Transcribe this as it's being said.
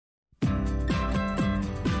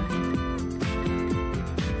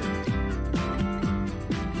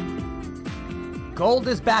Gold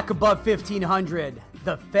is back above 1,500.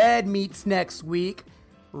 The Fed meets next week.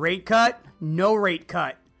 Rate cut? No rate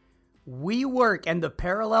cut. WeWork and the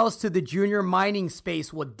parallels to the junior mining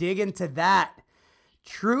space. Will dig into that.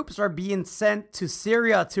 Troops are being sent to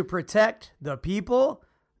Syria to protect the people?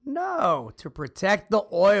 No, to protect the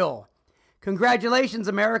oil. Congratulations,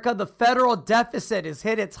 America. The federal deficit has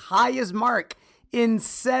hit its highest mark in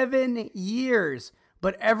 7 years.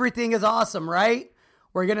 But everything is awesome, right?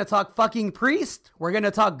 We're going to talk fucking priest. We're going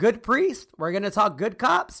to talk good priest. We're going to talk good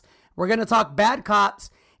cops. We're going to talk bad cops.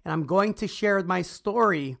 And I'm going to share my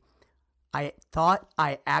story. I thought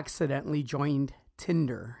I accidentally joined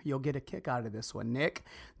Tinder. You'll get a kick out of this one, Nick.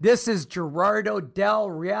 This is Gerardo Del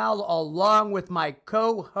Real along with my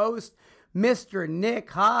co-host, Mr.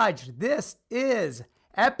 Nick Hodge. This is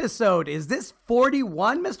is this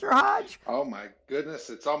 41, Mr. Hodge? Oh my goodness,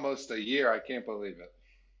 it's almost a year. I can't believe it.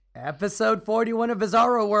 Episode 41 of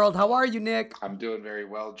Bizarro World. How are you, Nick? I'm doing very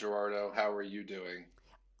well, Gerardo. How are you doing?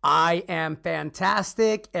 I am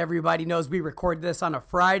fantastic. Everybody knows we record this on a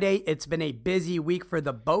Friday. It's been a busy week for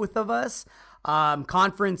the both of us.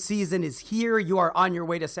 Conference season is here. You are on your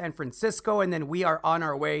way to San Francisco, and then we are on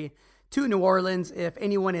our way to New Orleans. If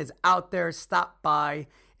anyone is out there, stop by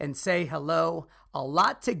and say hello. A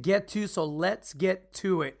lot to get to, so let's get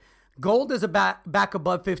to it. Gold is back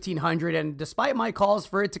above 1,500, and despite my calls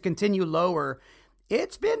for it to continue lower,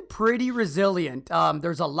 it's been pretty resilient.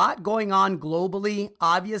 There's a lot going on globally,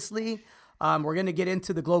 obviously. We're going to get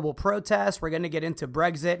into the global protests. We're going to get into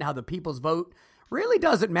Brexit and how the people's vote really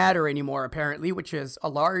doesn't matter anymore, apparently, which is a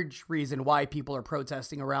large reason why people are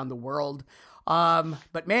protesting around the world.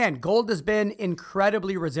 But man, gold has been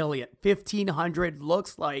incredibly resilient. 1,500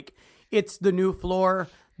 looks like it's the new floor.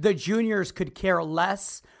 The juniors could care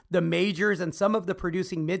less. The majors and some of the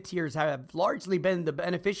producing mid-tiers have largely been the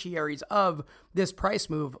beneficiaries of this price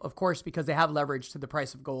move, of course, because they have leverage to the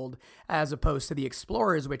price of gold as opposed to the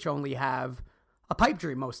explorers, which only have a pipe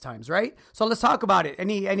dream most times, right? So let's talk about it.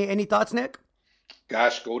 Any thoughts, Nick?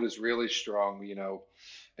 Gosh, gold is really strong.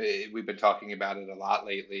 We've been talking about it a lot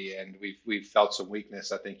lately, and we've felt some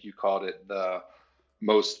weakness. I think you called it the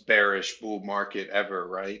most bearish bull market ever,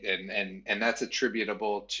 right? And that's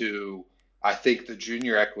attributable to, I think, the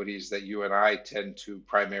junior equities that you and I tend to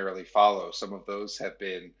primarily follow. Some of those have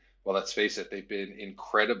been, well, let's face it, they've been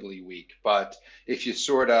incredibly weak. But if you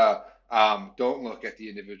sort of don't look at the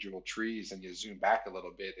individual trees and you zoom back a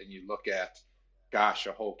little bit and you look at, gosh,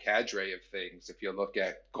 a whole cadre of things. If you look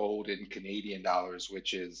at gold in Canadian dollars,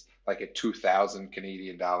 which is like at 2,000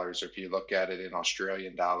 Canadian dollars, or if you look at it in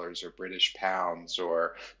Australian dollars or British pounds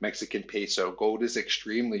or Mexican peso, gold is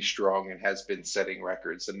extremely strong and has been setting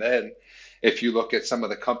records. And then if you look at some of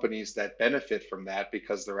the companies that benefit from that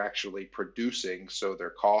because they're actually producing, so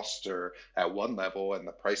their costs are at one level and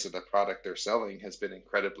the price of the product they're selling has been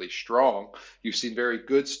incredibly strong, you've seen very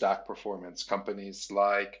good stock performance. Companies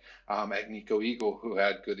like Agnico Eagle, who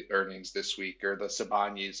had good earnings this week, or the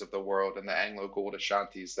Sibanyes of the world and the Anglo Gold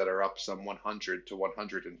Ashantis that are up some 100 to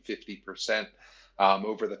 150%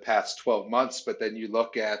 over the past 12 months. But then you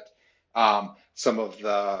look at some of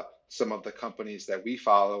the companies that we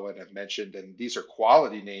follow and have mentioned, and these are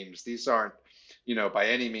quality names. These aren't, by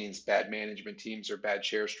any means bad management teams or bad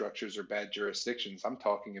share structures or bad jurisdictions. I'm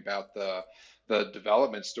talking about the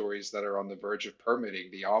development stories that are on the verge of permitting,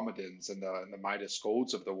 the Almadens and the Midas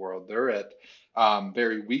Golds of the world. They're at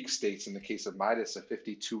very weak states. In the case of Midas, a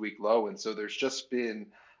 52-week low. And so there's just been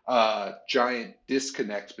a giant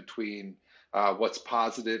disconnect between what's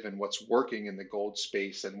positive and what's working in the gold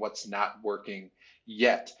space and what's not working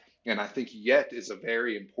yet. And I think "yet" is a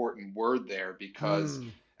very important word there, because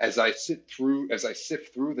as I sift through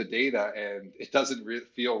the data, and it doesn't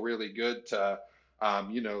feel really good to,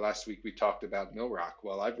 last week we talked about Millrock.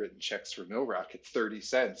 Well, I've written checks for Millrock at 30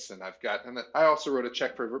 cents, and I also wrote a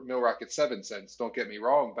check for Millrock at 7 cents. Don't get me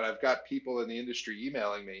wrong, but I've got people in the industry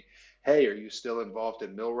emailing me, "Hey, are you still involved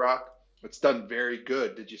in Millrock? It's done very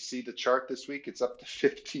good. Did you see the chart this week? It's up to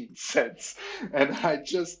 15 cents. And I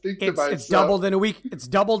just think to myself, it's doubled in a week. It's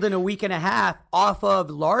doubled in a week and a half off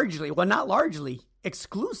of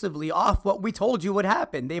exclusively off what we told you would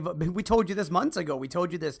happen. We told you this months ago. We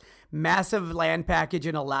told you this massive land package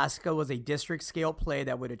in Alaska was a district scale play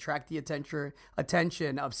that would attract the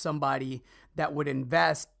attention of somebody that would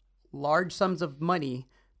invest large sums of money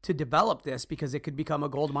to develop this, because it could become a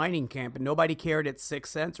gold mining camp, and nobody cared at 6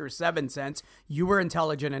 cents or 7 cents. You were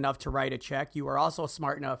intelligent enough to write a check. You were also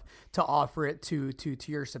smart enough to offer it to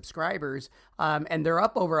your subscribers. And they're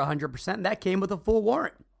up over 100%. That came with a full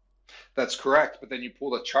warrant. That's correct. But then you pull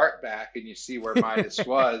the chart back and you see where Midas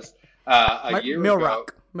was a year ago.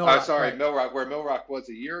 Mill Rock, Sorry, right. Mill Rock, where Mill Rock was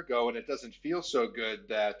a year ago, and it doesn't feel so good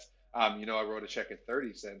that I wrote a check at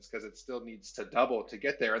 30 cents because it still needs to double to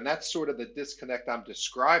get there. And that's sort of the disconnect I'm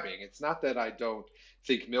describing. It's not that I don't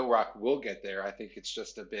think Mill Rock will get there. I think it's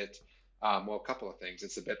just a bit, well, a couple of things.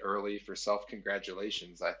 It's a bit early for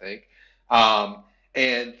self-congratulations, I think. Um,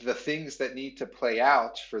 and the things that need to play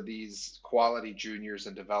out for these quality juniors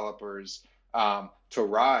and developers to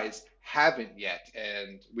rise haven't yet.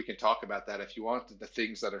 And we can talk about that if you want. The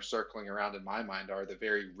things that are circling around in my mind are the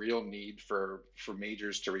very real need for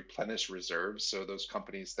majors to replenish reserves. So those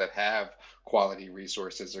companies that have quality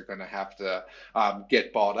resources are going to have to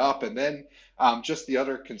get bought up. And then just the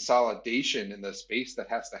utter consolidation in the space that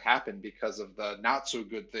has to happen because of the not so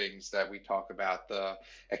good things that we talk about, the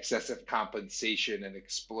excessive compensation and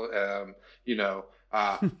you know,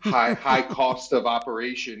 high cost of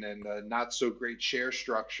operation and not so great share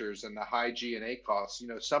structures and the high G&A costs.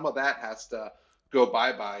 Some of that has to go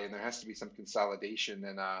bye bye, and there has to be some consolidation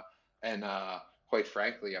and quite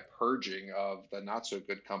frankly a purging of the not so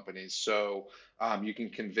good companies. So you can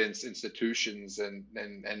convince institutions and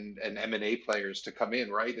M&A players to come in,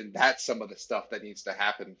 right? And that's some of the stuff that needs to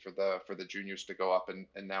happen for the juniors to go up.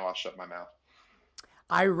 And now I'll shut my mouth.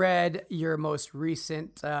 I read your most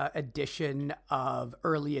recent edition of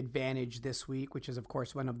Early Advantage this week, which is, of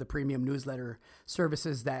course, one of the premium newsletter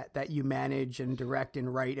services that you manage and direct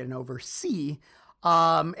and write and oversee.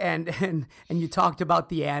 And you talked about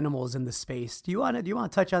the animals in the space. Do you want to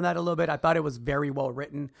touch on that a little bit? I thought it was very well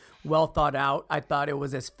written, well thought out. I thought it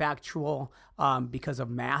was as factual because of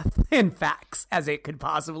math and facts as it could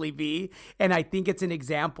possibly be. And I think it's an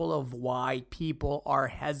example of why people are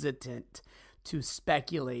hesitant to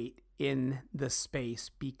speculate in the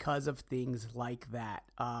space because of things like that.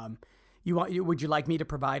 Would you like me to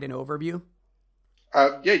provide an overview?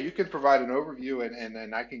 Yeah, you can provide an overview and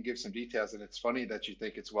then I can give some details. And it's funny that you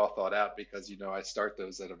think it's well thought out because, I start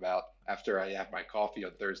those at about after I have my coffee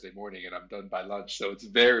on Thursday morning and I'm done by lunch. So it's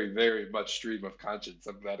very, very much stream of conscience.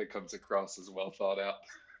 I'm glad it comes across as well thought out.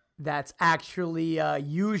 That's actually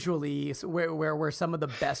usually where some of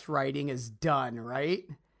the best writing is done, right?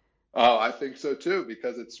 Oh, I think so too,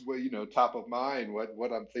 because it's top of mind,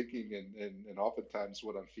 what I'm thinking and oftentimes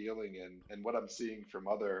what I'm feeling and what I'm seeing from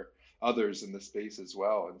others in the space as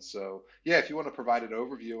well. And so, yeah, if you want to provide an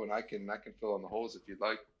overview and I can fill in the holes if you'd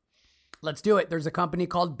like. Let's do it. There's a company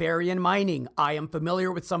called Berrien Mining. I am familiar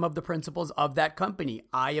with some of the principles of that company.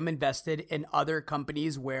 I am invested in other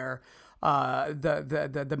companies where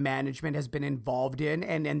the management has been involved in,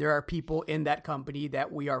 and there are people in that company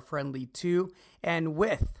that we are friendly to and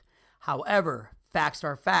with. However, facts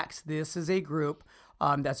are facts. This is a group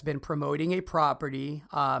that's been promoting a property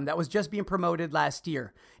that was just being promoted last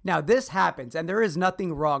year. Now, this happens, and there is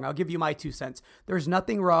nothing wrong. I'll give you my 2 cents. There's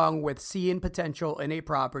nothing wrong with seeing potential in a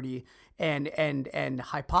property and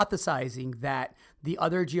hypothesizing that the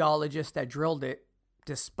other geologists that drilled it,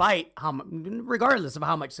 despite regardless of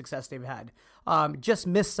how much success they've had, just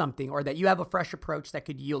missed something, or that you have a fresh approach that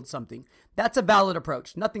could yield something. That's a valid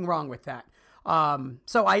approach. Nothing wrong with that.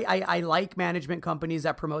 So I like management companies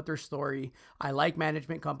that promote their story. I like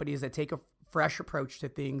management companies that take a fresh approach to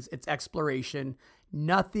things. It's exploration.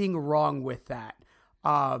 Nothing wrong with that.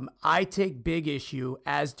 I take big issue,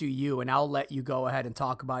 as do you, and I'll let you go ahead and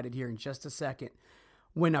talk about it here in just a second.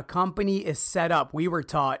 When a company is set up, we were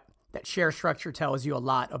taught that share structure tells you a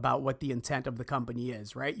lot about what the intent of the company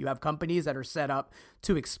is, right? You have companies that are set up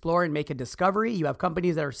to explore and make a discovery. You have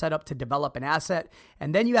companies that are set up to develop an asset.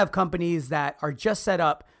 And then you have companies that are just set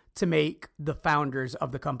up to make the founders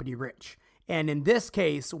of the company rich. And in this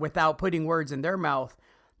case, without putting words in their mouth,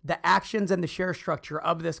 the actions and the share structure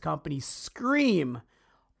of this company scream,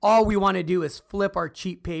 all we want to do is flip our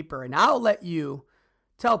cheap paper. And I'll let you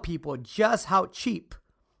tell people just how cheap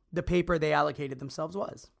the paper they allocated themselves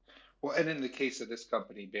was. Well, and in the case of this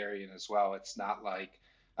company, Berrien as well, it's not like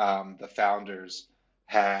the founders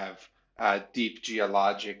have deep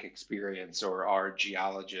geologic experience or are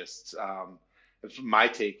geologists. My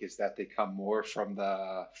take is that they come more from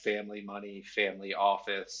the family money, family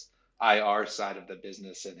office, IR side of the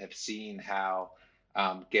business and have seen how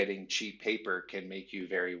getting cheap paper can make you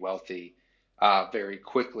very wealthy very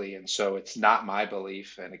quickly. And so it's not my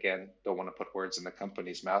belief. And again, don't want to put words in the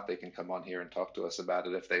company's mouth. They can come on here and talk to us about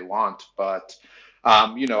it if they want. But,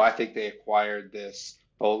 I think they acquired this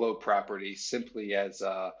Bolo property simply as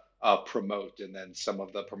a promote. And then some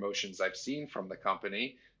of the promotions I've seen from the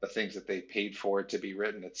company, the things that they paid for it to be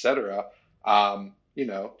written, et cetera,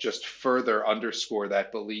 just further underscore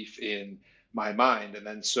that belief in my mind. And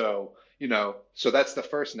then so, so that's the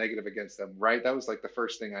first negative against them, right? That was like the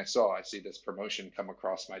first thing I saw. I see this promotion come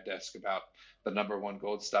across my desk about the number one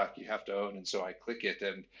gold stock you have to own. And so I click it,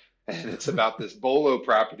 and it's about this Bolo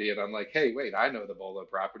property. And I'm like, hey, wait, I know the Bolo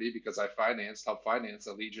property because I helped finance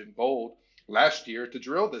Allegiant Gold last year to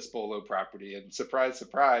drill this Bolo property. And surprise,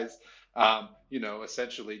 surprise,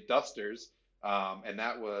 essentially dusters. And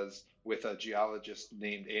that was with a geologist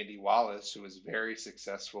named Andy Wallace, who is very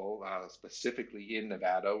successful, specifically in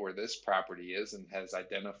Nevada, where this property is, and has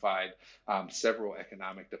identified several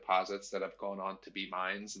economic deposits that have gone on to be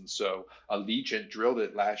mines. And so Allegiant drilled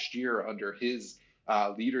it last year under his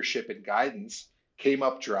leadership and guidance, came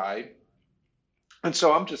up dry. And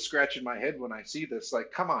so I'm just scratching my head when I see this,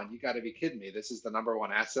 like, come on, you got to be kidding me. This is the number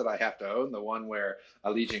one asset I have to own, the one where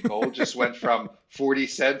Allegiant Gold just went from 40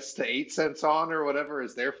 cents to 8 cents on or whatever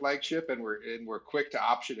is their flagship. And we're quick to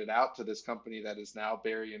option it out to this company that is now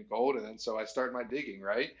burying gold. And then so I start my digging,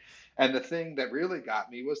 right? And the thing that really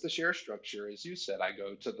got me was the share structure. As you said, I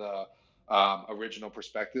go to the original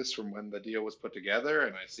prospectus from when the deal was put together,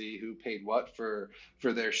 and I see who paid what for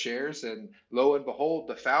their shares. And lo and behold,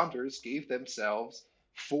 the founders gave themselves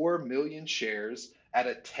 4 million shares at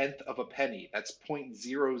a tenth of a penny. That's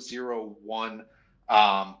 0.001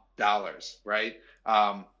 dollars, right?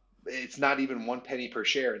 It's not even 1 penny per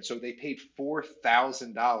share. And so they paid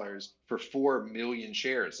 $4,000 for 4 million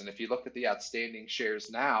shares. And if you look at the outstanding shares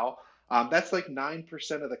now, that's like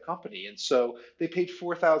 9% of the company. And so they paid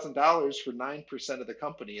 $4,000 for 9% of the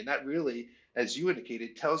company. And that really, as you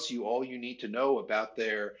indicated, tells you all you need to know about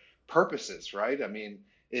their purposes, right? I mean,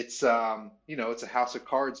 it's a house of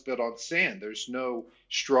cards built on sand. There's no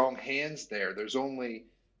strong hands there. There's only,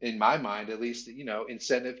 in my mind, at least,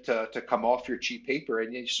 incentive to come off your cheap paper.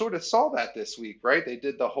 And you sort of saw that this week, right? They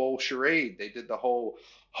did the whole charade. They did the whole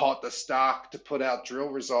halt the stock to put out drill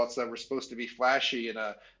results that were supposed to be flashy, and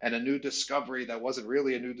a new discovery that wasn't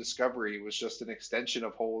really a new discovery. It was just an extension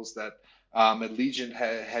of holes that Allegiant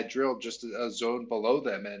had drilled just a zone below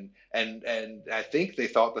them. And I think they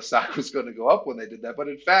thought the stock was going to go up when they did that. But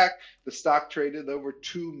in fact, the stock traded over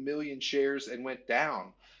 2 million shares and went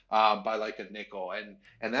down by like a nickel.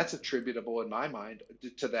 And that's attributable in my mind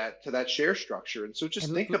to that share structure. And so just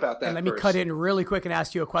think about that. And let me cut in really quick and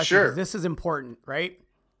ask you a question, because this is important, right?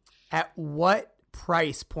 At what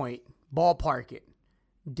price point, ballpark it,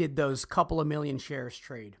 did those couple of million shares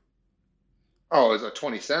trade? Oh, it was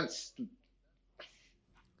 20 cents.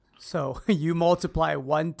 So you multiply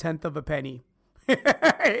 1/10 of a penny.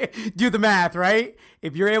 Do the math, right?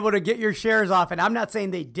 If you're able to get your shares off, and I'm not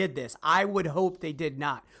saying they did this, I would hope they did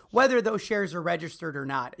not. Whether those shares are registered or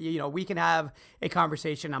not, we can have a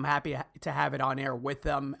conversation. I'm happy to have it on air with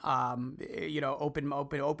them. Open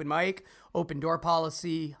mic, open door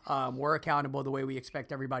policy. We're accountable the way we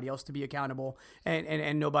expect everybody else to be accountable,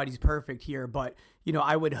 and nobody's perfect here. But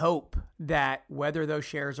I would hope that whether those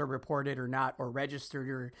shares are reported or not, or registered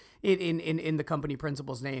or in the company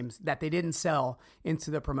principals' names, that they didn't sell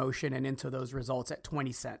into the promotion and into those results at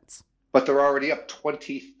 20 cents. But they're already up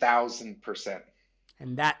 20,000%.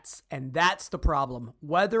 And that's the problem.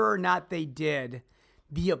 Whether or not they did,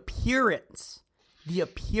 the appearance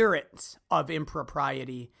of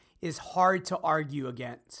impropriety is hard to argue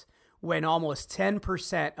against when almost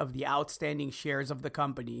 10% of the outstanding shares of the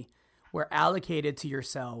company were allocated to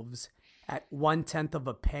yourselves at 1/10 of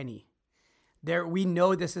a penny. We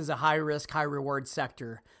know this is a high risk, high reward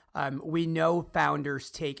sector. We know founders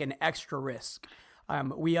take an extra risk.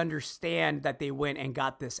 We understand that they went and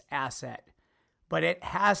got this asset, but it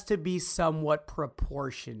has to be somewhat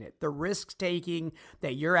proportionate. The risk taking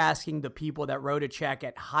that you're asking the people that wrote a check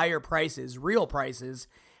at higher prices, real prices,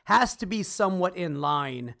 has to be somewhat in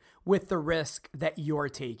line with the risk that you're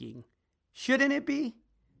taking. Shouldn't it be?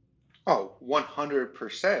 Oh,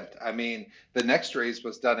 100%. I mean, the next raise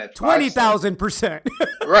was done at 20,000%.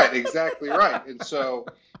 Right, exactly right. And so,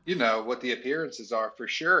 what the appearances are for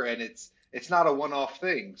sure. And it's not a one-off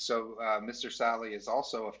thing. So Mr. Sally is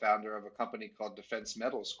also a founder of a company called Defense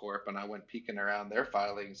Metals Corp. And I went peeking around their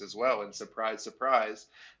filings as well. And surprise, surprise,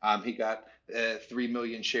 he got 3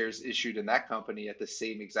 million shares issued in that company at the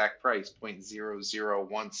same exact price,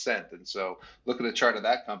 0.001 cent. And so look at the chart of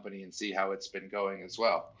that company and see how it's been going as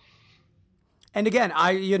well. And again,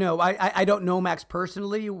 I don't know Max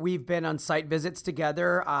personally. We've been on site visits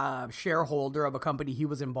together. Shareholder of a company he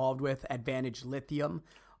was involved with, Advantage Lithium.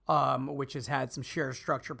 which has had some share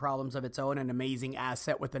structure problems of its own, an amazing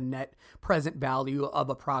asset with a net present value of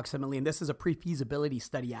approximately, and this is a pre-feasibility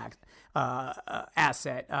study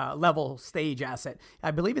asset, level stage asset.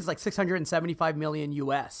 I believe it's like 675 million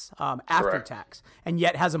US after Correct. tax, and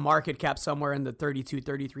yet has a market cap somewhere in the 32,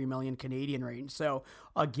 33 million Canadian range. So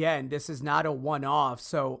again, this is not a one-off.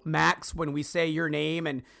 So Max, when we say your name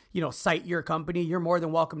and, cite your company, you're more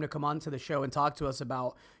than welcome to come on to the show and talk to us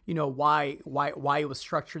about, why it was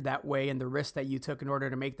structured that way and the risk that you took in order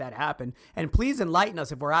to make that happen. And please enlighten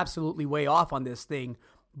us if we're absolutely way off on this thing.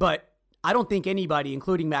 But I don't think anybody,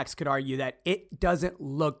 including Max, could argue that it doesn't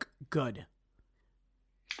look good.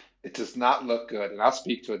 It does not look good. And I'll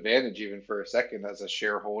speak to Advantage even for a second as a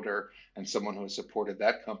shareholder and someone who has supported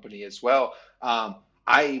that company as well.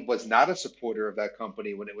 I was not a supporter of that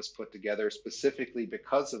company when it was put together, specifically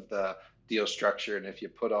because of the deal structure. And if you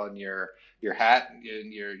put on your hat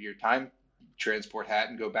and your time transport hat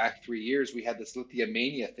and go back 3 years, we had this lithium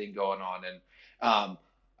mania thing going on, and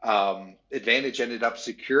Advantage ended up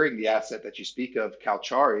securing the asset that you speak of,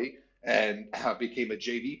 Calchari, and became a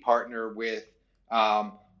JV partner with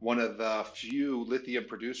one of the few lithium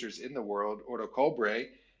producers in the world, Ordo Cobre.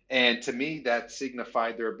 And to me, that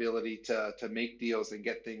signified their ability to make deals and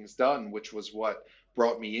get things done, which was what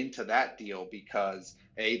brought me into that deal because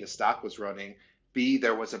A, the stock was running. B,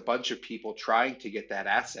 there was a bunch of people trying to get that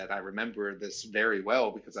asset. I remember this very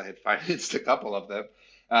well because I had financed a couple of them.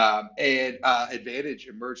 And Advantage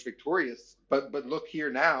emerged victorious. But look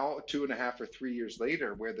here now, 2.5 or 3 years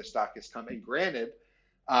later, where the stock is coming. Granted,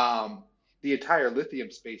 um, the entire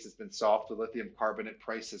lithium space has been soft. The lithium carbonate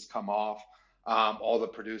price has come off. All the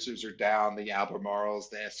producers are down, the Albemarles,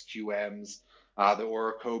 the SQMs, the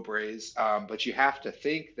Orocobres. But you have to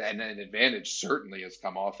think that, and an Advantage certainly has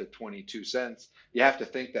come off at 22 cents. You have to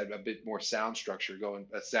think that a bit more sound share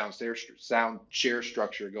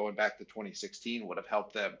structure going back to 2016 would have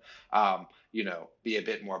helped them, be a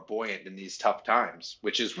bit more buoyant in these tough times,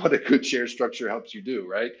 which is what a good share structure helps you do,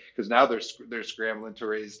 right? Because now they're scrambling to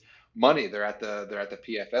raise money. They're at the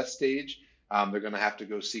PFS stage. They're going to have to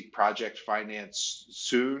go seek project finance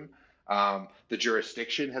soon. The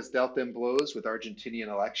jurisdiction has dealt them blows with Argentinian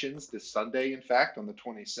elections this Sunday, in fact, on the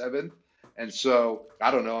 27th. And so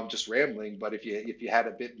I don't know. I'm just rambling, but if you had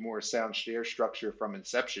a bit more sound share structure from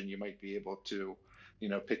inception, you might be able to,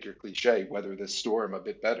 pick your cliche, weather this storm a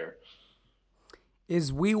bit better.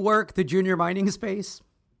 Is WeWork the junior mining space?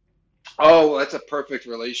 Oh, that's a perfect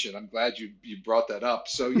relation. I'm glad you brought that up.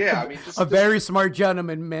 So yeah, I mean, A just very smart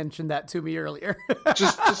gentleman mentioned that to me earlier.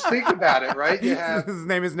 just think about it, right? You have His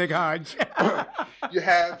name is Nick Hodge. you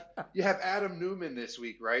have Adam Newman this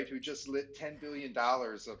week, right? Who just lit $10 billion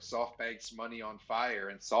of SoftBank's money on fire,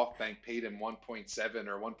 and SoftBank paid him 1.7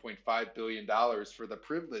 or 1.5 billion dollars for the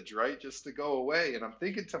privilege, right? Just to go away. And I'm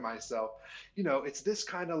thinking to myself, it's this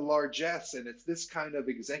kind of largesse and it's this kind of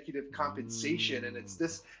executive compensation, and it's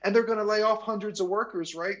this, and they're going to lay off hundreds of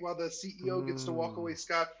workers, right? While the CEO gets to walk away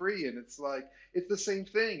scot free. And it's like, it's the same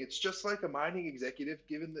thing. It's just like a mining executives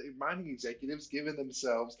giving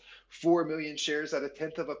themselves 4 million shares at a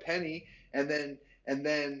tenth of a penny, and then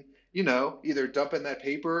either dumping that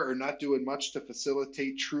paper or not doing much to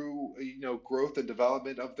facilitate true growth and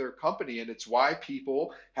development of their company. And it's why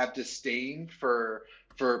people have disdain for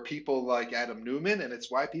people like Adam Newman, and it's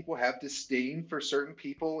why people have disdain for certain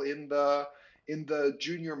people in the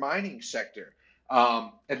junior mining sector.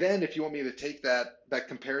 And then, if you want me to take that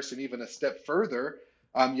comparison even a step further,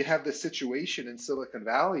 you have the situation in Silicon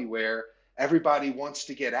Valley where everybody wants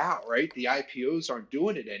to get out, right? The IPOs aren't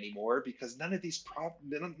doing it anymore because none of these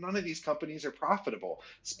companies are profitable.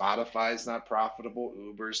 Spotify's not profitable,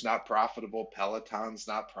 Uber's not profitable, Peloton's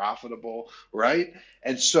not profitable, right?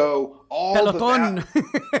 And so Peloton.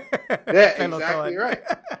 yeah, exactly Peloton. right.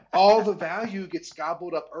 All the value gets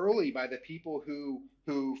gobbled up early by the people who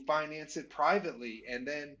finance it privately, and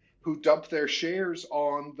then who dump their shares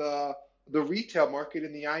on the retail market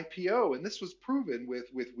in the IPO. And this was proven with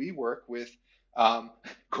WeWork, with um,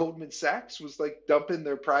 Goldman Sachs was like dumping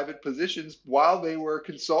their private positions while they were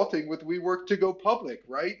consulting with WeWork to go public,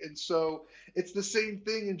 right? And so it's the same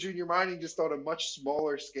thing in junior mining, just on a much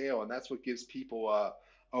smaller scale, and that's what gives people a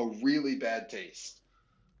really bad taste.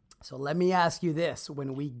 So let me ask you this.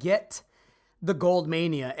 When we get the gold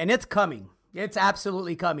mania, and it's coming, it's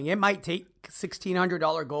absolutely coming. It might take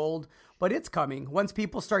 $1,600 gold, but it's coming. Once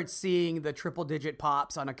people start seeing the triple digit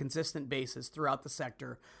pops on a consistent basis throughout the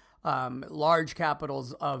sector, large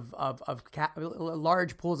capitals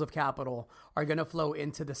large pools of capital are going to flow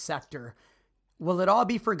into the sector. Will it all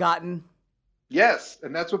be forgotten? Yes,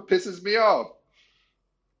 and that's what pisses me off.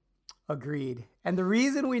 Agreed. And the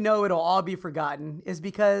reason we know it'll all be forgotten is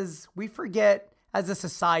because we forget as a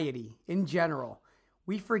society in general.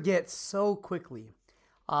 We forget so quickly.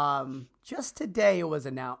 Just today it was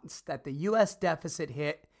announced that the U.S. deficit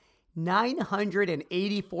hit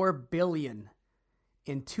 $984 billion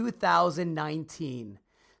in 2019.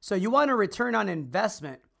 So you want a return on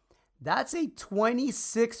investment. That's a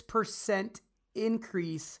 26%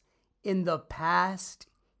 increase in the past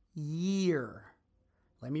year.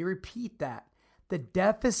 Let me repeat that. The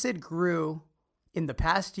deficit grew in the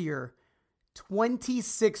past year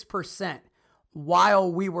 26%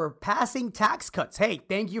 while we were passing tax cuts. Hey,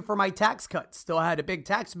 thank you for my tax cuts. Still had a big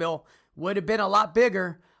tax bill. Would have been a lot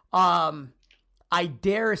bigger. I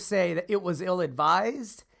dare say that it was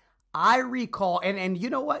ill-advised. I recall, and you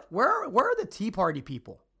know what? Where are the Tea Party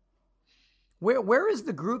people? Where is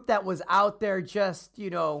the group that was out there just,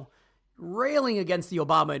 railing against the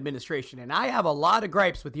Obama administration? And I have a lot of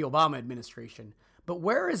gripes with the Obama administration, but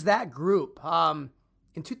where is that group?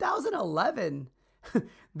 In 2011,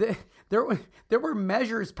 there were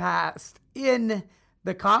measures passed in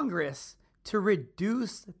the Congress to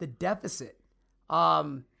reduce the deficit.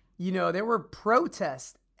 There were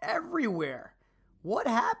protests everywhere. What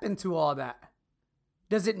happened to all that?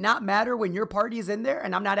 Does it not matter when your party is in there?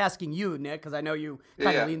 And I'm not asking you, Nick, because I know you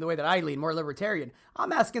kind of lean the way that I lean, more libertarian.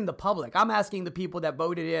 I'm asking the public. I'm asking the people that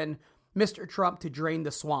voted in Mr. Trump to drain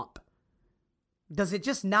the swamp. Does it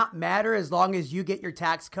just not matter as long as you get your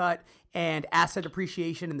tax cut and asset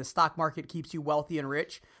appreciation and the stock market keeps you wealthy and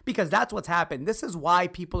rich? Because that's what's happened. This is why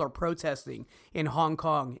people are protesting in Hong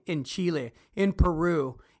Kong, in Chile, in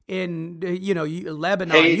Peru, in,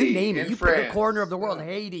 Lebanon, Haiti, you name it. You France. pick a corner of the world,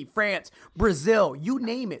 Haiti, France, Brazil, you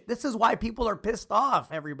name it. This is why people are pissed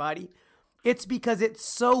off, everybody. It's because it's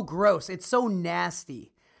so gross. It's so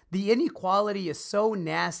nasty. The inequality is so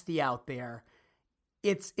nasty out there.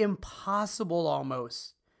 It's impossible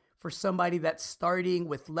almost for somebody that's starting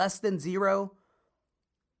with less than zero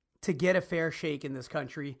to get a fair shake in this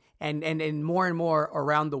country and more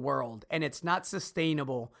around the world. And it's not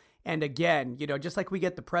sustainable. And again, just like we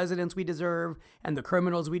get the presidents we deserve and the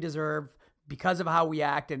criminals we deserve because of how we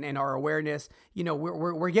act and our awareness,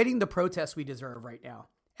 we're getting the protests we deserve right now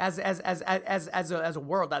as a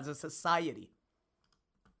world, as a society.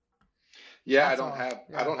 Yeah, That's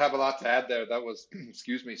I don't have a lot to add there. That was,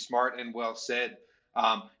 excuse me, smart and well said.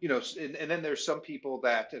 And then there's some people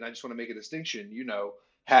that, and I just want to make a distinction,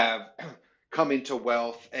 have come into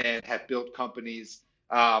wealth and have built companies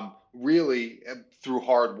really through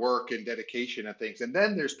hard work and dedication and things. And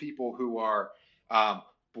then there's people who are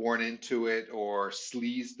born into it or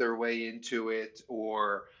sleazed their way into it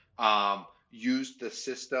or used the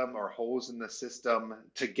system or holes in the system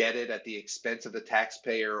to get it at the expense of the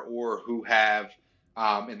taxpayer, or who have,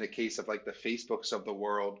 in the case of like the Facebooks of the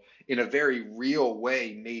world, in a very real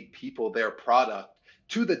way made people their product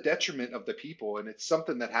to the detriment of the people. And it's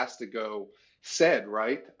something that has to go said,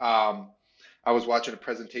 right? I was watching a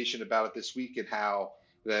presentation about it this week and how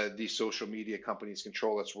these social media companies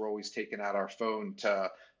control us. We're always taking out our phone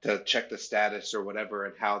to check the status or whatever,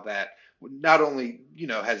 and how that not only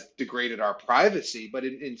has degraded our privacy, but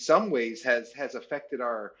in some ways has affected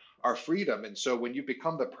our freedom. And so when you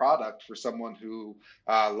become the product for someone who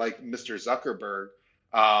like Mr. Zuckerberg,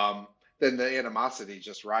 then the animosity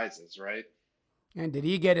just rises, right? And did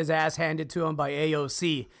he get his ass handed to him by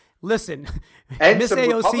AOC? Listen, And Miss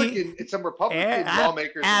AOC, some Republican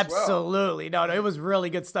lawmakers absolutely. as well. No, it was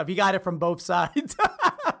really good stuff. He got it from both sides.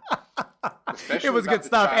 Especially it was about good the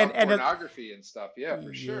stuff. child And pornography and stuff. Yeah,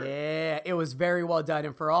 for sure. Yeah, it was very well done.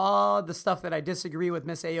 And for all the stuff that I disagree with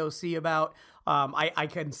Miss AOC about, I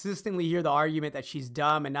consistently hear the argument that she's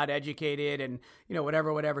dumb and not educated and,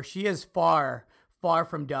 whatever. She is far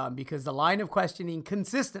from dumb, because the line of questioning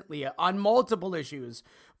consistently on multiple issues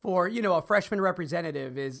for, a freshman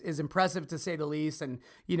representative is impressive, to say the least. And,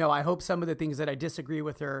 I hope some of the things that I disagree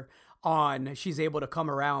with her on, she's able to come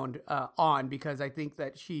around on, because I think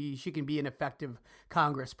that she can be an effective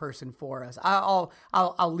congressperson for us. I'll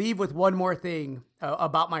leave with one more thing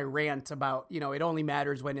about my rant about, it only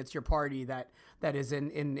matters when it's your party that is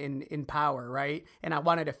in power, right? And I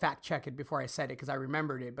wanted to fact check it before I said it because I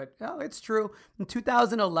remembered it, but it's true. In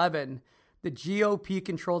 2011, the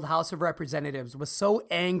GOP-controlled House of Representatives was so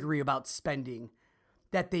angry about spending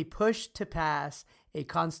that they pushed to pass a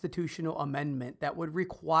constitutional amendment that would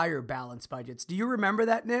require balanced budgets. Do you remember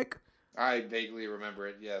that, Nick? I vaguely remember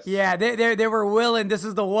it, yes. Yeah, they were willing. This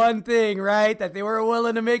is the one thing, right, that they were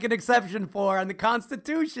willing to make an exception for on the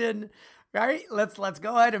Constitution, right? Let's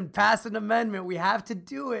go ahead and pass an amendment. We have to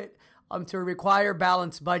do it. to require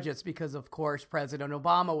balanced budgets because, of course, President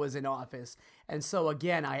Obama was in office. And so,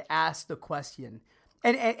 again, I asked the question.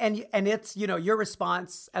 And it's, your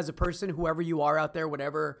response as a person, whoever you are out there,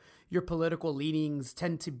 whatever your political leanings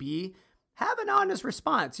tend to be, have an honest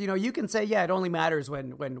response. You can say, yeah, it only matters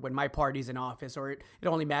when my party's in office, or it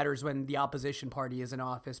only matters when the opposition party is in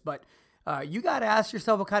office. But you got to ask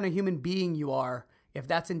yourself what kind of human being you are, if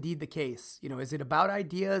that's indeed the case. Is it about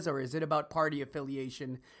ideas or is it about party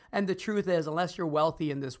affiliation? And the truth is, unless you're wealthy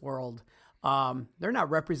in this world, they're not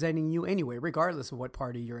representing you anyway, regardless of what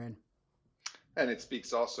party you're in. And it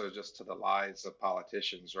speaks also just to the lies of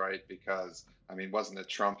politicians, right? Because, I mean, wasn't it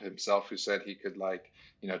Trump himself who said he could,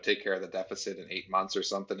 take care of the deficit in 8 months or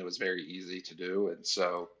something? It was very easy to do. And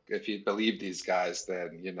so if you believe these guys,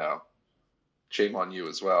 then, shame on you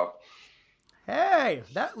as well. Hey,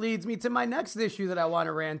 that leads me to my next issue that I want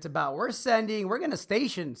to rant about. We're going to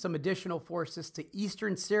station some additional forces to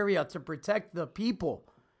eastern Syria to protect the people.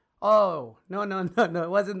 Oh, no. It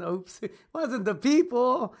wasn't the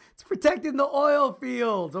people. It's protecting the oil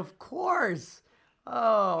fields, of course.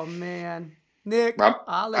 Oh, man. Nick,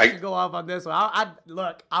 I'll let you go off on this one.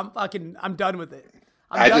 I'm done with it.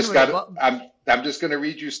 I'm just going to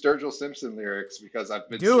read you Sturgill Simpson lyrics because I've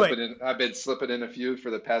been slipping in a few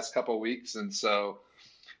for the past couple of weeks. And so,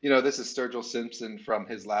 this is Sturgill Simpson from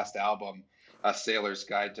his last album, A Sailor's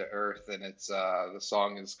Guide to Earth. And it's, the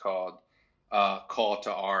song is called, Call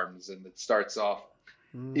to Arms. And it starts off,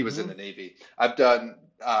 he was in the Navy. I've done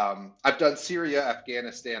Syria,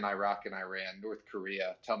 Afghanistan, Iraq, and Iran, North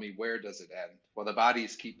Korea. Tell me, where does it end? Well, the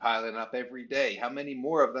bodies keep piling up every day. How many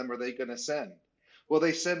more of them are they going to send? Well,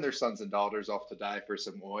 they send their sons and daughters off to die for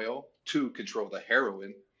some oil to control the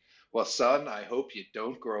heroin. Well, son, I hope you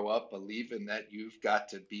don't grow up believing that you've got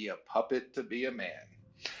to be a puppet to be a man.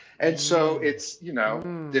 And so it's,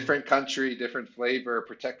 different country, different flavor,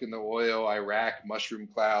 protecting the oil, Iraq, mushroom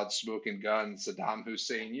clouds, smoking guns, Saddam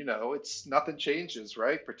Hussein, it's nothing changes,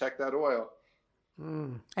 right? Protect that oil.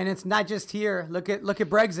 And it's not just here. Look at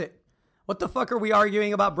Brexit. What the fuck are we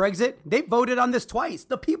arguing about Brexit? They voted on this twice.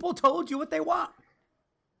 The people told you what they want.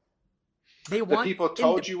 The people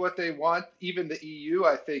told you what they want. Even the EU,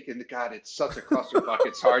 I think, and God, it's such a clusterfuck.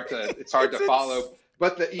 It's hard to follow.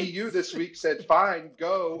 But the EU this week said, fine,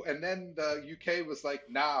 go. And then the UK was like,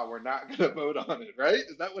 nah, we're not going to vote on it, right?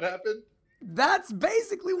 Is that what happened? That's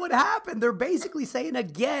basically what happened. They're basically saying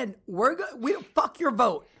again, fuck your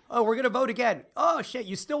vote. Oh, we're going to vote again. Oh, shit,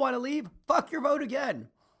 you still want to leave? Fuck your vote again.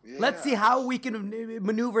 Yeah. Let's see how we can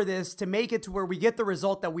maneuver this to make it to where we get the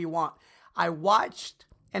result that we want. I watched,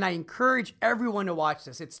 and I encourage everyone to watch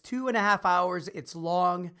this. It's 2.5 hours. It's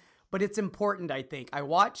long. But it's important, I think. I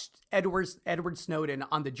watched Edward Snowden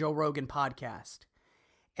on the Joe Rogan podcast,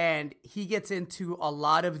 and he gets into a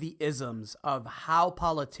lot of the isms of how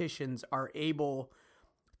politicians are able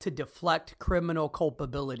to deflect criminal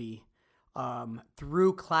culpability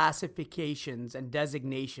through classifications and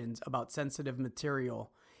designations about sensitive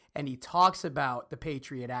material. And he talks about the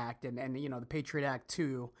Patriot Act and the Patriot Act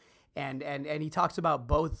 2. And he talks about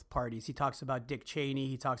both parties. He talks about Dick Cheney.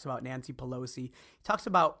 He talks about Nancy Pelosi. He talks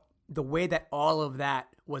about the way that all of that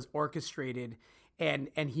was orchestrated. And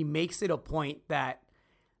he makes it a point that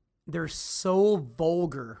they're so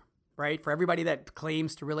vulgar, right? For everybody that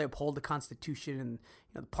claims to really uphold the Constitution and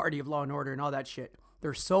the party of law and order and all that shit,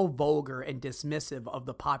 they're so vulgar and dismissive of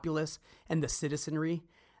the populace and the citizenry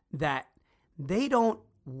that they don't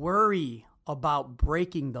worry about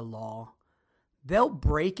breaking the law. They'll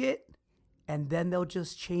break it and then they'll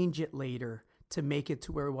just change it later to make it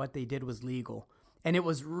to where what they did was legal. And it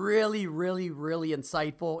was really, really, really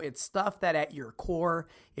insightful. It's stuff that at your core,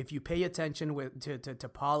 if you pay attention to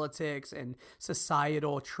politics and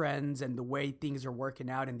societal trends and the way things are working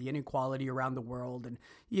out and the inequality around the world and,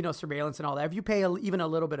 surveillance and all that, if you pay even a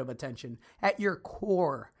little bit of attention, at your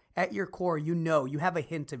core, you have a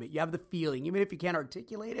hint of it. You have the feeling, even if you can't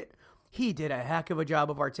articulate it. He did a heck of a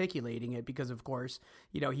job of articulating it because, of course,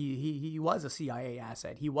 he was a CIA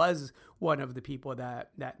asset. He was one of the people that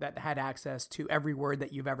had access to every word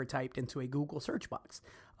that you've ever typed into a Google search box.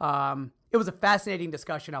 It was a fascinating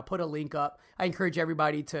discussion. I'll put a link up. I encourage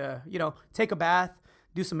everybody to, take a bath,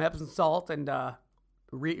 do some Epsom salt, and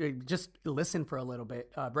just listen for a little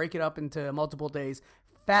bit. Break it up into multiple days.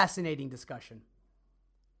 Fascinating discussion.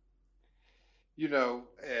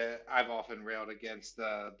 I've often railed against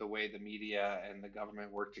the way the media and the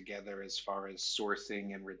government work together as far as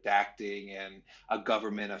sourcing and redacting and a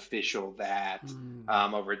government official that, a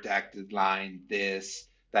redacted line, this,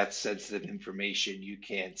 that's sensitive information, you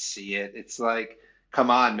can't see it. It's like, come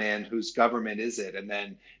on, man, whose government is it? And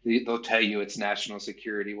then they'll tell you it's national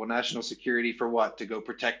security. Well, national security for what? To go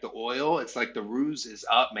protect the oil? It's like the ruse is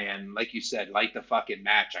up, man. Like you said, light the fucking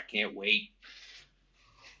match. I can't wait.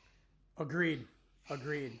 Agreed.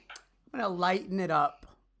 Agreed. I'm going to lighten it up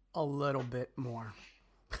a little bit more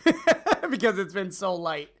because it's been so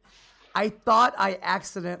light. I thought I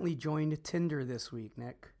accidentally joined Tinder this week,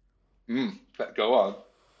 Nick. Go on.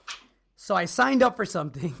 So I signed up for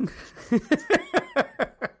something.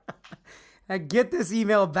 I get this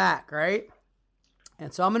email back, right?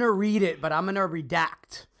 And so I'm going to read it, but I'm going to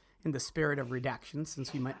redact in the spirit of redaction,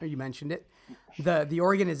 since you mentioned it, the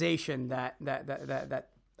organization that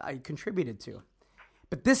I contributed to.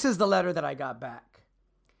 But this is the letter that I got back.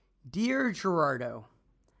 Dear Gerardo,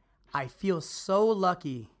 I feel so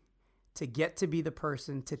lucky to get to be the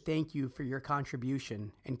person to thank you for your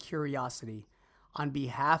contribution and curiosity on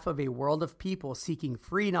behalf of a world of people seeking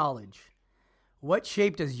free knowledge. What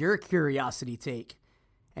shape does your curiosity take?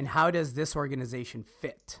 And how does this organization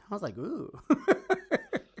fit? I was like, ooh.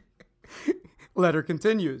 Letter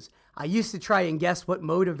continues. I used to try and guess what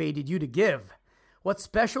motivated you to give. What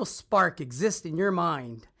special spark exists in your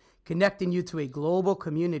mind, connecting you to a global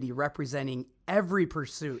community representing every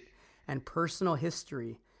pursuit and personal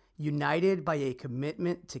history, united by a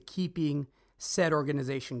commitment to keeping said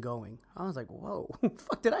organization going. I was like, whoa, what the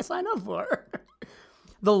fuck did I sign up for?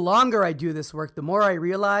 The longer I do this work, the more I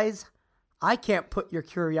realize I can't put your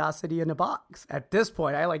curiosity in a box. At this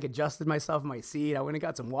point, I adjusted myself in my seat. I went and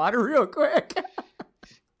got some water real quick.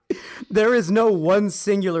 There is no one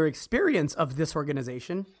singular experience of this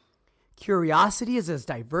organization. Curiosity is as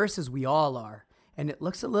diverse as we all are, and it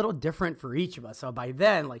looks a little different for each of us. So by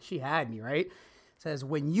then, she had me, right? It says,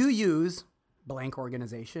 when you use blank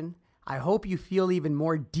organization, I hope you feel even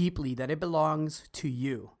more deeply that it belongs to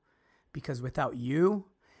you. Because without you,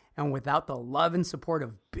 and without the love and support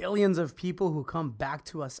of billions of people who come back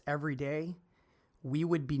to us every day, we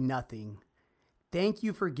would be nothing. Thank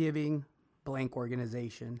you for giving blank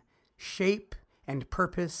organization shape and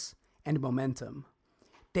purpose and momentum.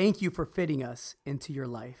 Thank you for fitting us into your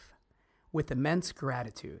life. With immense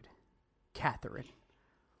gratitude, Catherine.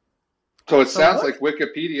 So it sounds like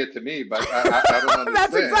Wikipedia to me, but I don't understand.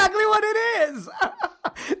 That's exactly what it is.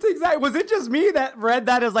 It's exactly. Was it just me that read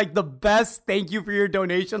that as the best thank you for your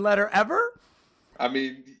donation letter ever? I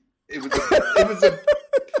mean, it was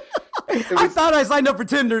I thought I signed up for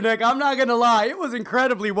Tinder, Nick. I'm not going to lie. It was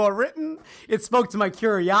incredibly well written. It spoke to my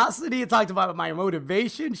curiosity. It talked about my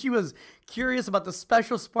motivation. She was curious about the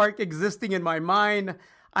special spark existing in my mind.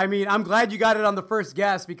 I mean, I'm glad you got it on the first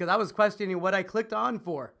guess because I was questioning what I clicked on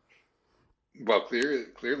for. Well,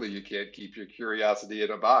 clearly you can't keep your curiosity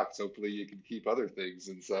in a box. Hopefully you can keep other things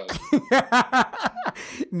inside.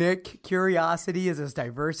 Nick, curiosity is as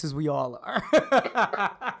diverse as we all are.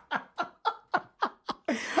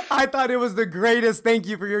 I thought it was the greatest thank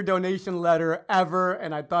you for your donation letter ever,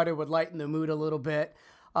 and I thought it would lighten the mood a little bit.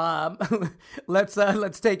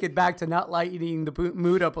 Let's take it back to not lightening the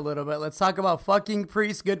mood up a little bit. Let's talk about fucking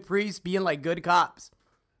priests, good priests, being like good cops.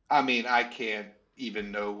 I mean, I can't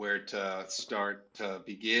even know where to start to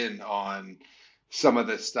begin on some of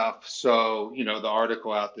this stuff. So, the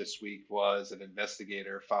article out this week was an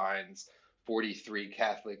investigator finds 43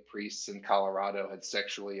 Catholic priests in Colorado had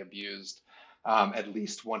sexually abused at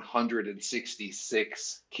least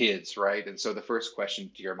 166 kids, right? And so the first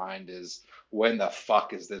question to your mind is, when the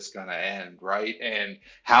fuck is this going to end, right? And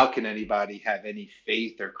how can anybody have any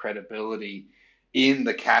faith or credibility in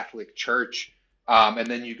the Catholic Church? And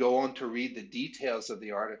then you go on to read the details of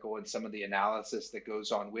the article and some of the analysis that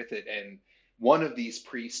goes on with it. And one of these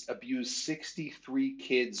priests abused 63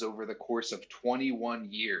 kids over the course of 21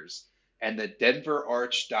 years. And the Denver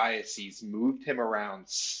Archdiocese moved him around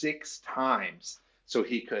 6 times so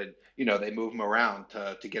he could, they move him around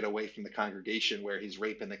to get away from the congregation where he's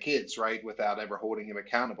raping the kids, right, without ever holding him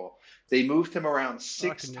accountable. They moved him around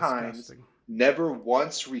 6 times. Disgusting. Never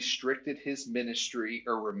once restricted his ministry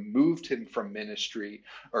or removed him from ministry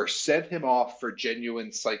or sent him off for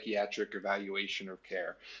genuine psychiatric evaluation or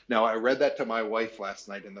care. Now, I read that to my wife last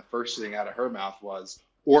night, and the first thing out of her mouth was,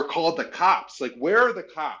 or called the cops. Like, where are the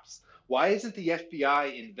cops? Why isn't the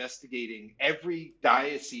FBI investigating every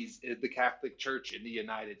diocese in the Catholic Church in the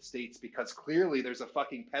United States? Because clearly there's a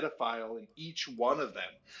fucking pedophile in each one of them.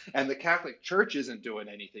 And the Catholic Church isn't doing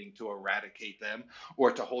anything to eradicate them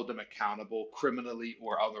or to hold them accountable criminally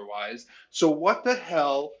or otherwise. So what the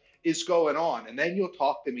hell is going on? And then you'll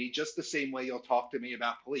talk to me just the same way you'll talk to me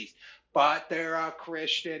about police. but they're a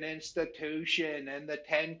Christian institution and the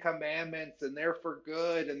Ten Commandments and they're for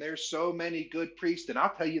good and there's so many good priests. And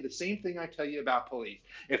I'll tell you the same thing I tell you about police.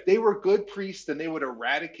 If they were good priests, then they would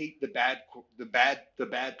eradicate the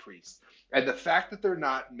bad priests. And the fact that they're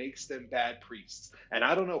not makes them bad priests. And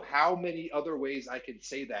I don't know how many other ways I can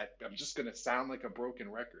say that. I'm just going to sound like a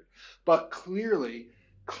broken record. But clearly,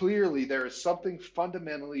 there is something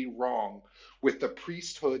fundamentally wrong with the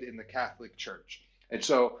priesthood in the Catholic Church. And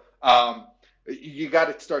so you got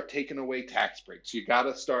to start taking away tax breaks. You got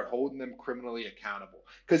to start holding them criminally accountable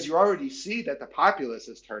because you already see that the populace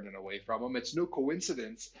is turning away from them. It's no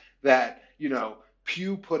coincidence that,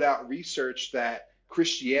 Pew put out research that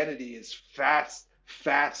Christianity is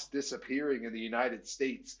fast disappearing in the United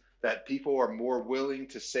States, that people are more willing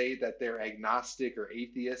to say that they're agnostic or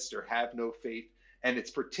atheist or have no faith. And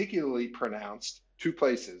it's particularly pronounced two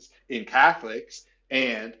places in Catholics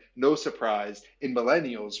and, no surprise, in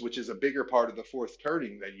millennials, which is a bigger part of the fourth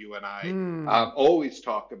turning that you and I Hmm. always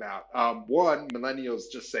talk about. One, millennials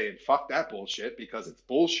just saying "fuck that bullshit" because it's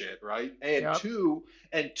bullshit, right? And Yep. two,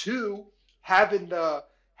 having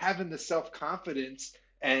the self confidence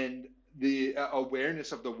and the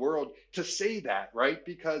awareness of the world to say that, right?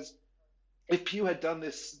 Because if Pew had done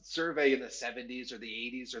this survey in the 70s or the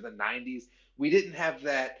 80s or the 90s, we didn't have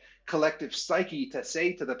that collective psyche to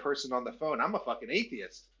say to the person on the phone, I'm a fucking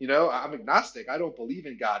atheist. I'm agnostic. I don't believe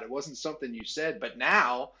in God. It wasn't something you said. But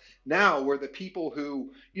now we're the people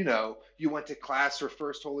who, you went to class for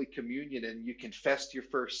First Holy Communion and you confessed your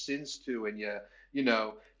first sins to, and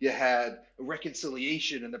you had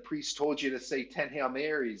reconciliation and the priest told you to say 10 Hail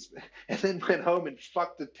Marys and then went home and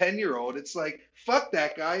fucked the 10-year-old. It's like, fuck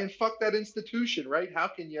that guy and fuck that institution, right? How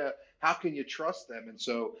can you trust them? And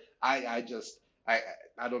so I just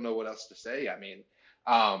I don't know what else to say. I mean,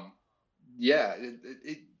 um yeah,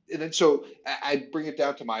 and then so I bring it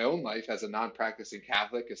down to my own life as a non-practicing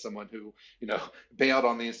Catholic, as someone who, bailed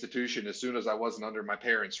on the institution as soon as I wasn't under my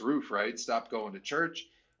parents' roof, right? Stopped going to church.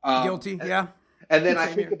 Um, Guilty. Yeah. and then I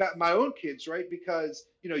Same think here. about my own kids, right? Because,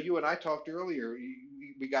 you and I talked earlier,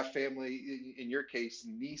 we got family, in your case,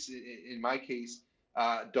 niece, in my case,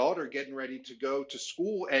 daughter getting ready to go to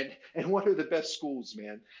school. And what are the best schools,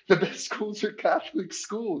 man? The best schools are Catholic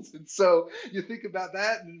schools. And so you think about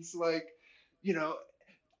that and it's like, you know,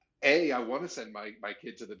 a, I want to send my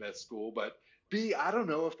kid to the best school, but B, I don't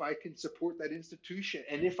know if I can support that institution.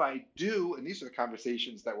 And if I do, and these are the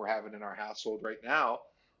conversations that we're having in our household right now,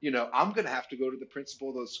 I'm going to have to go to the principal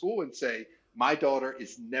of the school and say, my daughter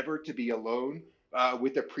is never to be alone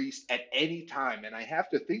with a priest at any time. And I have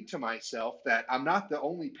to think to myself that I'm not the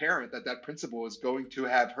only parent that principal is going to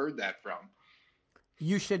have heard that from.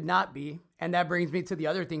 You should not be. And that brings me to the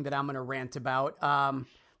other thing that I'm going to rant about.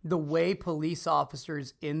 The way police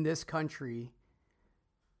officers in this country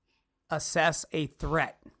assess a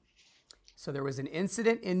threat. So there was an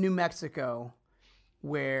incident in New Mexico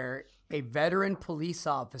where a veteran police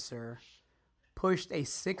officer pushed a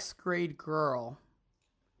sixth grade girl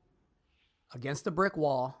against a brick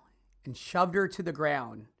wall and shoved her to the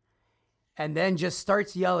ground and then just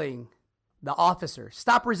starts yelling, the officer,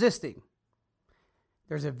 stop resisting.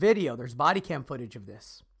 There's a video, there's body cam footage of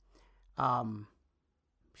this.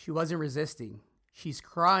 She wasn't resisting. She's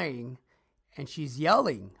crying and she's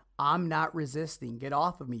yelling, I'm not resisting. Get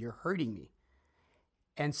off of me. You're hurting me.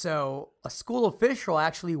 And so a school official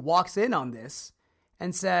actually walks in on this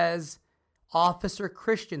and says, Officer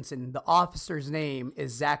Christensen, the officer's name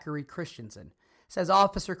is Zachary Christensen, says,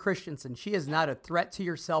 Officer Christensen, she is not a threat to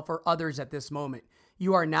yourself or others at this moment.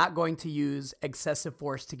 You are not going to use excessive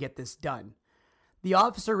force to get this done. The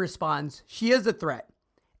officer responds, she is a threat,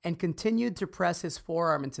 and continued to press his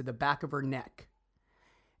forearm into the back of her neck.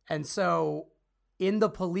 And so in the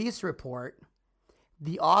police report,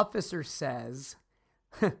 the officer says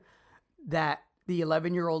that the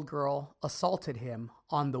 11-year-old girl assaulted him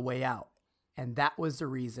on the way out. And that was the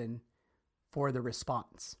reason for the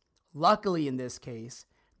response. Luckily, in this case,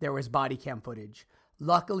 there was body cam footage.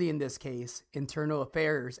 Luckily, in this case, Internal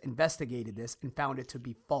Affairs investigated this and found it to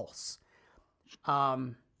be false.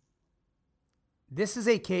 This is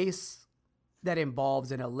a case that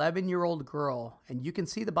involves an 11-year-old girl, and you can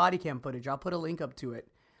see the body cam footage. I'll put a link up to it,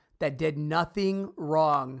 that did nothing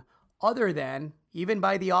wrong other than, even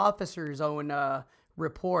by the officer's own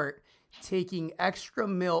report, taking extra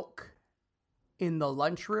milk in the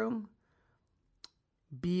lunchroom,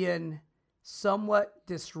 being somewhat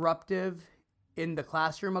disruptive in the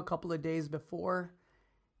classroom a couple of days before,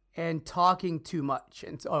 and talking too much.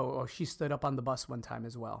 And she stood up on the bus one time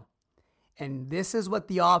as well. And this is what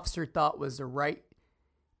the officer thought was the right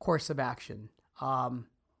course of action.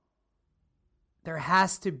 there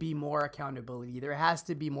has to be more accountability. There has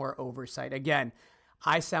to be more oversight. Again,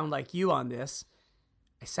 I sound like you on this.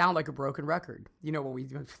 I sound like a broken record. You know,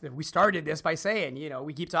 we started this by saying, you know,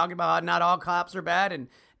 we keep talking about how not all cops are bad and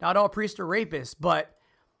not all priests are rapists, but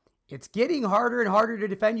it's getting harder and harder to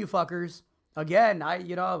defend you fuckers. Again,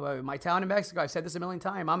 my town in Mexico, I've said this a million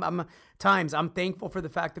times. I'm thankful for the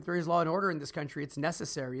fact that there is law and order in this country. It's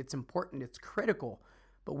necessary. It's important. It's critical.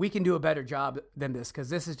 But we can do a better job than this because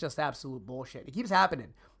this is just absolute bullshit. It keeps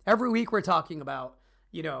happening. Every week we're talking about,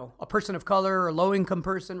 you know, a person of color or low-income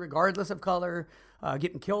person, regardless of color,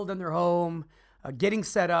 getting killed in their home, getting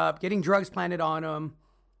set up, getting drugs planted on them.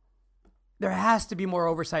 There has to be more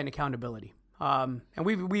oversight and accountability. And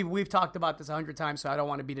we've talked about this 100 times, so I don't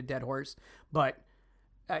want to beat a dead horse. But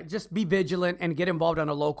just be vigilant and get involved on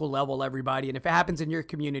a local level, everybody. And if it happens in your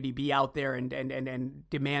community, be out there and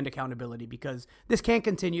demand accountability, because this can't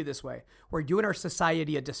continue this way. We're doing our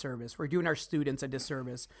society a disservice. We're doing our students a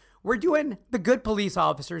disservice. We're doing the good police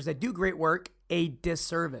officers that do great work a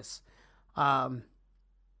disservice. So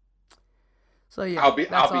yeah, I'll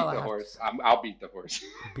beat the horse. I'll beat the horse.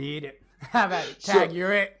 Beat it. Have at it. Tag,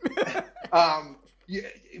 you're it. Yeah,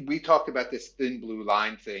 we talked about this thin blue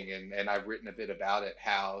line thing, and I've written a bit about it.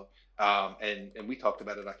 How and we talked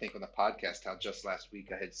about it, I think, on the podcast. How just last week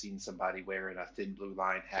I had seen somebody wearing a thin blue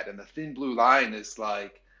line hat, and the thin blue line is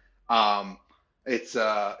like, it's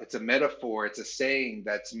a metaphor. It's a saying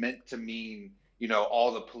that's meant to mean, you know,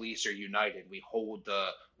 all the police are united. We hold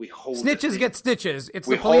snitches get stitches. It's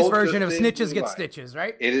the police version of snitches get stitches,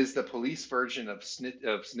 right? It is the police version of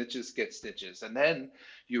snitches get stitches. And then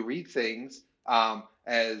you read things,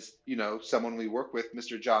 as you know, someone we work with,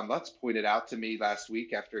 Mr. John Lutz, pointed out to me last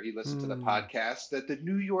week after he listened to the podcast that the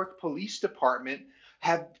New York Police Department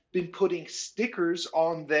have been putting stickers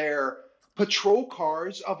on their patrol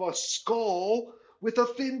cars of a skull with a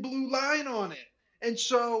thin blue line on it. And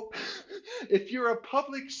so if you're a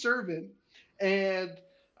public servant and,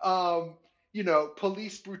 you know,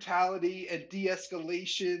 police brutality and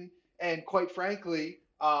de-escalation and, quite frankly,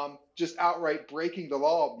 just outright breaking the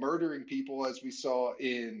law, murdering people, as we saw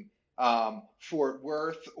in Fort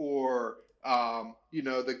Worth or, you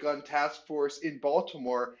know, the gun task force in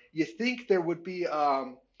Baltimore, you think there would be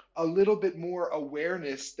a little bit more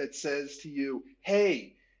awareness that says to you,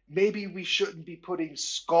 hey, maybe we shouldn't be putting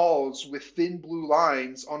skulls with thin blue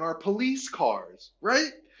lines on our police cars,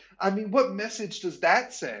 right? I mean, what message does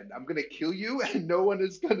that send? I'm gonna kill you, and no one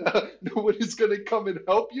is gonna come and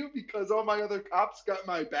help you because all my other cops got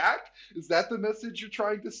my back. Is that the message you're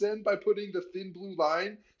trying to send by putting the thin blue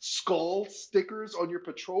line skull stickers on your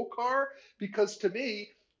patrol car? Because to me,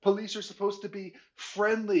 police are supposed to be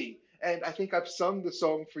friendly. And I think I've sung the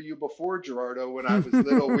song for you before, Gerardo, when I was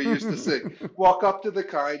little. We used to sing, walk up to the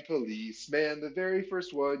kind policeman, the very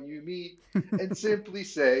first one you meet, and simply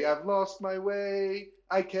say, I've lost my way.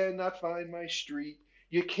 I cannot find my street.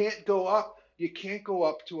 You can't go up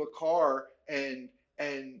to a car and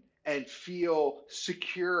feel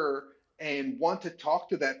secure and want to talk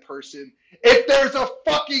to that person if there's a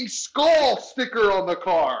fucking skull sticker on the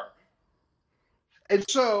car. And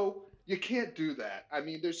so you can't do that. I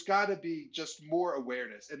mean, there's got to be just more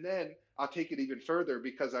awareness. And then I'll take it even further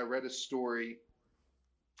because I read a story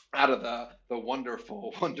out of the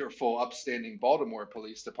wonderful, wonderful, upstanding Baltimore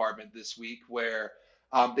Police Department this week where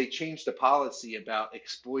they changed the policy about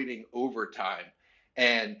exploiting overtime.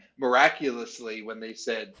 And miraculously, when they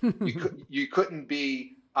said you couldn't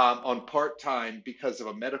be on part-time because of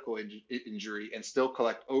a medical injury and still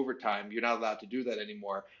collect overtime, you're not allowed to do that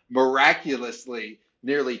anymore. Miraculously,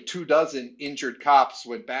 nearly 24 injured cops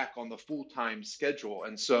went back on the full-time schedule.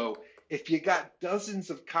 And so if you got dozens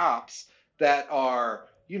of cops that are,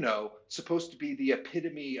 you know, supposed to be the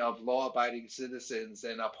epitome of law-abiding citizens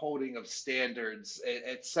and upholding of standards,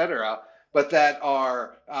 et cetera, but that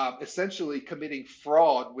are essentially committing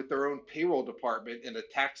fraud with their own payroll department in a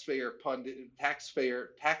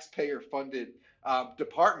taxpayer-funded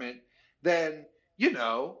department, then, you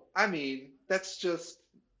know, I mean, that's just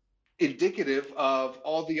indicative of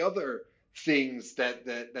all the other things that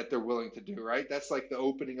they're willing to do, right? That's like the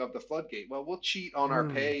opening of the floodgate. Well, we'll cheat on our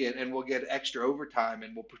pay and we'll get extra overtime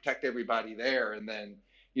and we'll protect everybody there. And then,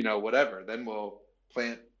 you know, whatever, then we'll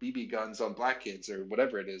plant BB guns on black kids or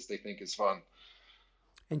whatever it is they think is fun.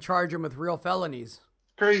 And charge them with real felonies.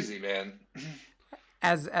 Crazy, man.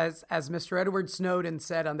 As Mr. Edward Snowden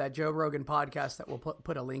said on that Joe Rogan podcast that we'll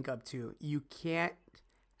put a link up to, you can't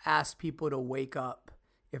ask people to wake up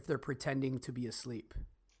if they're pretending to be asleep.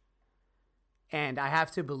 And I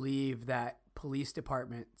have to believe that police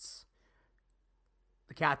departments,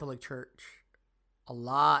 the Catholic Church, a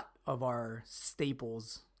lot of our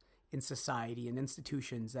staples in society and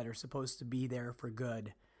institutions that are supposed to be there for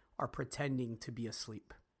good are pretending to be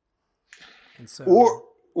asleep. And so,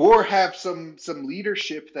 Or have some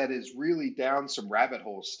leadership that is really down some rabbit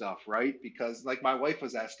hole stuff, right? Because like my wife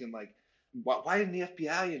was asking, like, why isn't the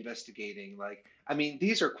FBI investigating? Like, I mean,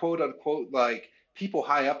 these are quote unquote like people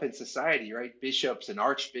high up in society, right? Bishops and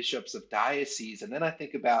archbishops of dioceses. And then I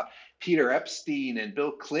think about Peter Epstein and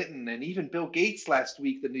Bill Clinton and even Bill Gates last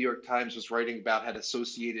week, the New York Times was writing about, had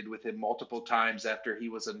associated with him multiple times after he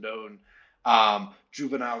was a known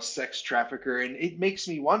juvenile sex trafficker. And it makes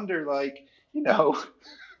me wonder, like, you know,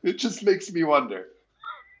 it just makes me wonder.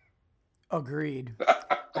 agreed.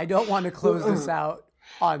 I don't want to close this out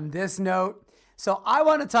on this note. So I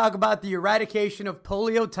want to talk about the eradication of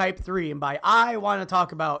polio type 3. And by I want to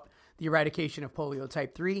talk about the eradication of polio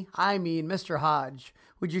type 3, I mean, Mr. Hodge,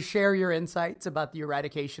 would you share your insights about the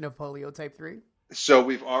eradication of polio type 3? So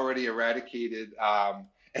we've already eradicated,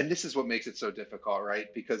 and this is what makes it so difficult, right?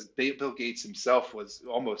 Because Bill Gates himself was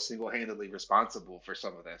almost single-handedly responsible for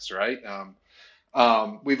some of this, right?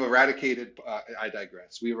 We've eradicated, I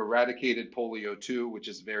digress. We've eradicated polio 2, which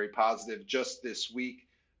is very positive. Just this week,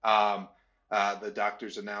 um, the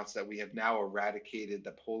doctors announced that we have now eradicated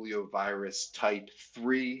the polio virus type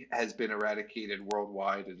 3 has been eradicated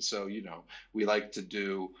worldwide. And so, you know, we like to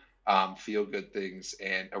do feel good things,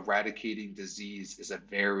 and eradicating disease is a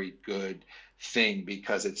very good thing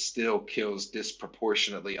because it still kills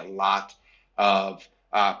disproportionately a lot of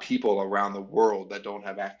people around the world that don't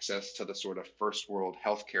have access to the sort of first world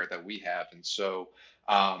healthcare that we have. And so,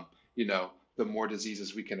 you know, the more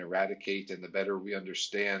diseases we can eradicate and the better we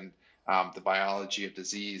understand the biology of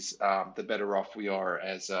disease, the better off we are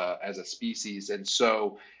as a species. And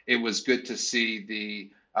so it was good to see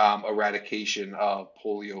the eradication of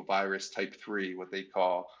polio virus type 3, what they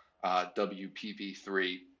call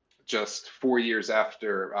WPV3, just 4 years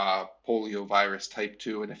after polio virus type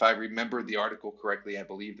 2. And if I remember the article correctly, I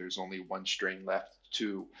believe there's only one strain left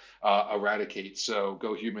to eradicate. So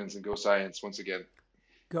go humans and go science once again.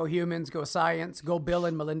 Go humans, go science, go Bill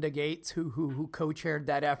and Melinda Gates, who co-chaired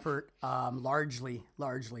that effort largely,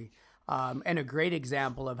 and a great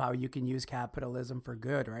example of how you can use capitalism for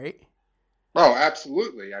good, right? Oh,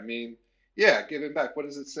 absolutely. I mean, yeah, giving back. What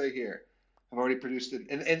does it say here? Have already produced it,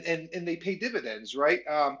 and they pay dividends, right?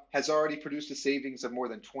 Has already produced a savings of more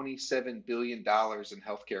than $27 billion in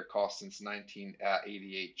healthcare costs since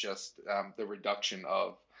 1988. Just the reduction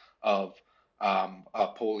of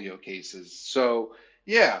polio cases. So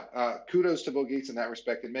yeah, kudos to Bill Gates in that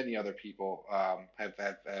respect, and many other people have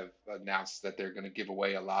announced that they're going to give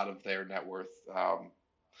away a lot of their net worth.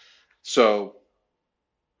 So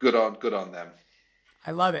good on them.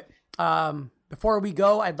 I love it. Before we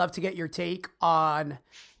go, I'd love to get your take on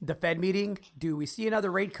the Fed meeting. Do we see another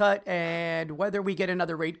rate cut? And whether we get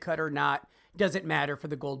another rate cut or not, does it matter for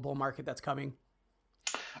the gold bull market that's coming?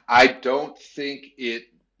 I don't think it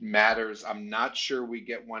matters. I'm not sure we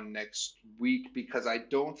get one next week because I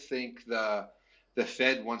don't think the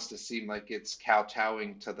Fed wants to seem like it's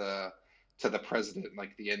kowtowing to the president,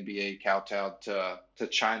 like the NBA kowtowed to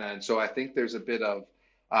China. And so I think there's a bit of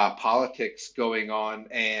politics going on,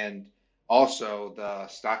 and also the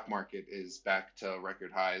stock market is back to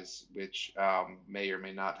record highs, which may or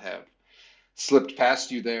may not have slipped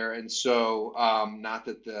past you there. And so, not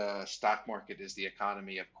that the stock market is the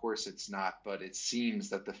economy, of course it's not, but it seems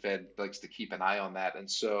that the Fed likes to keep an eye on that. And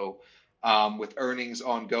so, with earnings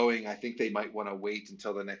ongoing, I think they might want to wait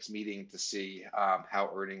until the next meeting to see how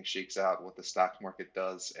earnings shakes out, what the stock market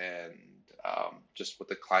does, and just what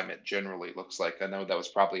the climate generally looks like. I know that was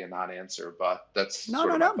probably a non-answer, but that's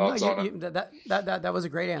sort of my No. thoughts on it. That was a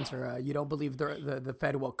great answer. You don't believe the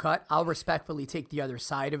Fed will cut. I'll respectfully take the other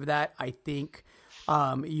side of that. I think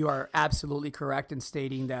you are absolutely correct in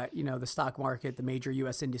stating that, you know, the stock market, the major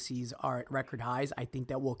U.S. indices are at record highs. I think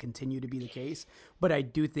that will continue to be the case. But I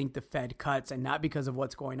do think the Fed cuts, and not because of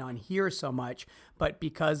what's going on here so much, but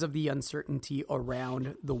because of the uncertainty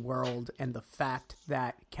around the world and the fact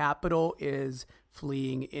that capital is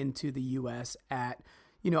fleeing into the U.S. at,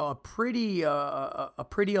 you know, a pretty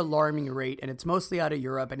alarming rate, and it's mostly out of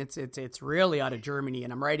Europe, and it's really out of Germany,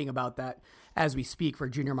 and I'm writing about that as we speak for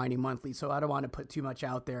Junior Mining Monthly, so I don't want to put too much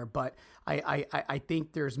out there, but I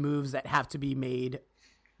think there's moves that have to be made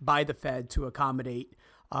by the Fed to accommodate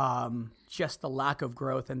just the lack of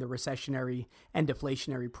growth and the recessionary and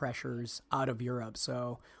deflationary pressures out of Europe.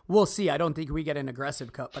 So we'll see. I don't think we get an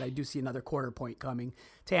aggressive cut, but I do see another quarter point coming.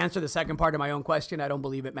 To answer the second part of my own question, I don't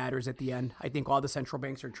believe it matters at the end. I think all the central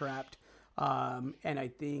banks are trapped. And I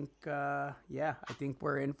think, I think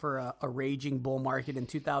we're in for a raging bull market in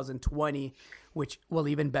 2020, which will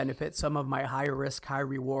even benefit some of my high risk, high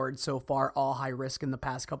reward, so far all high risk in the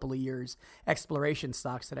past couple of years, exploration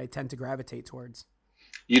stocks that I tend to gravitate towards.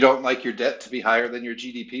 You don't like your debt to be higher than your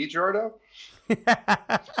GDP, Gerardo?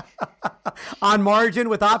 On margin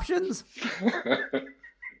with options?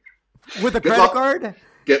 With a Get credit long. card?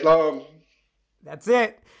 Get long. That's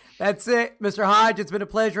it. That's it. Mr. Hodge, it's been a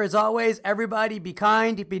pleasure as always. Everybody be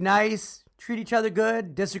kind, be nice, treat each other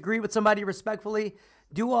good, disagree with somebody respectfully.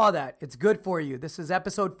 Do all that. It's good for you. This is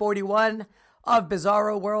episode 41 of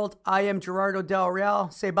Bizarro World. I am Gerardo Del Real.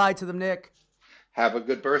 Say bye to them, Nick. Have a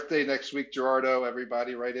good birthday next week, Gerardo.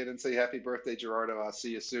 Everybody write in and say happy birthday, Gerardo. I'll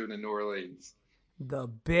see you soon in New Orleans. The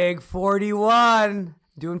big 41.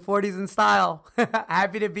 Doing 40s in style.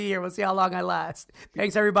 Happy to be here. We'll see how long I last.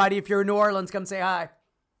 Thanks, everybody. If you're in New Orleans, come say hi.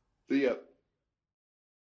 See ya.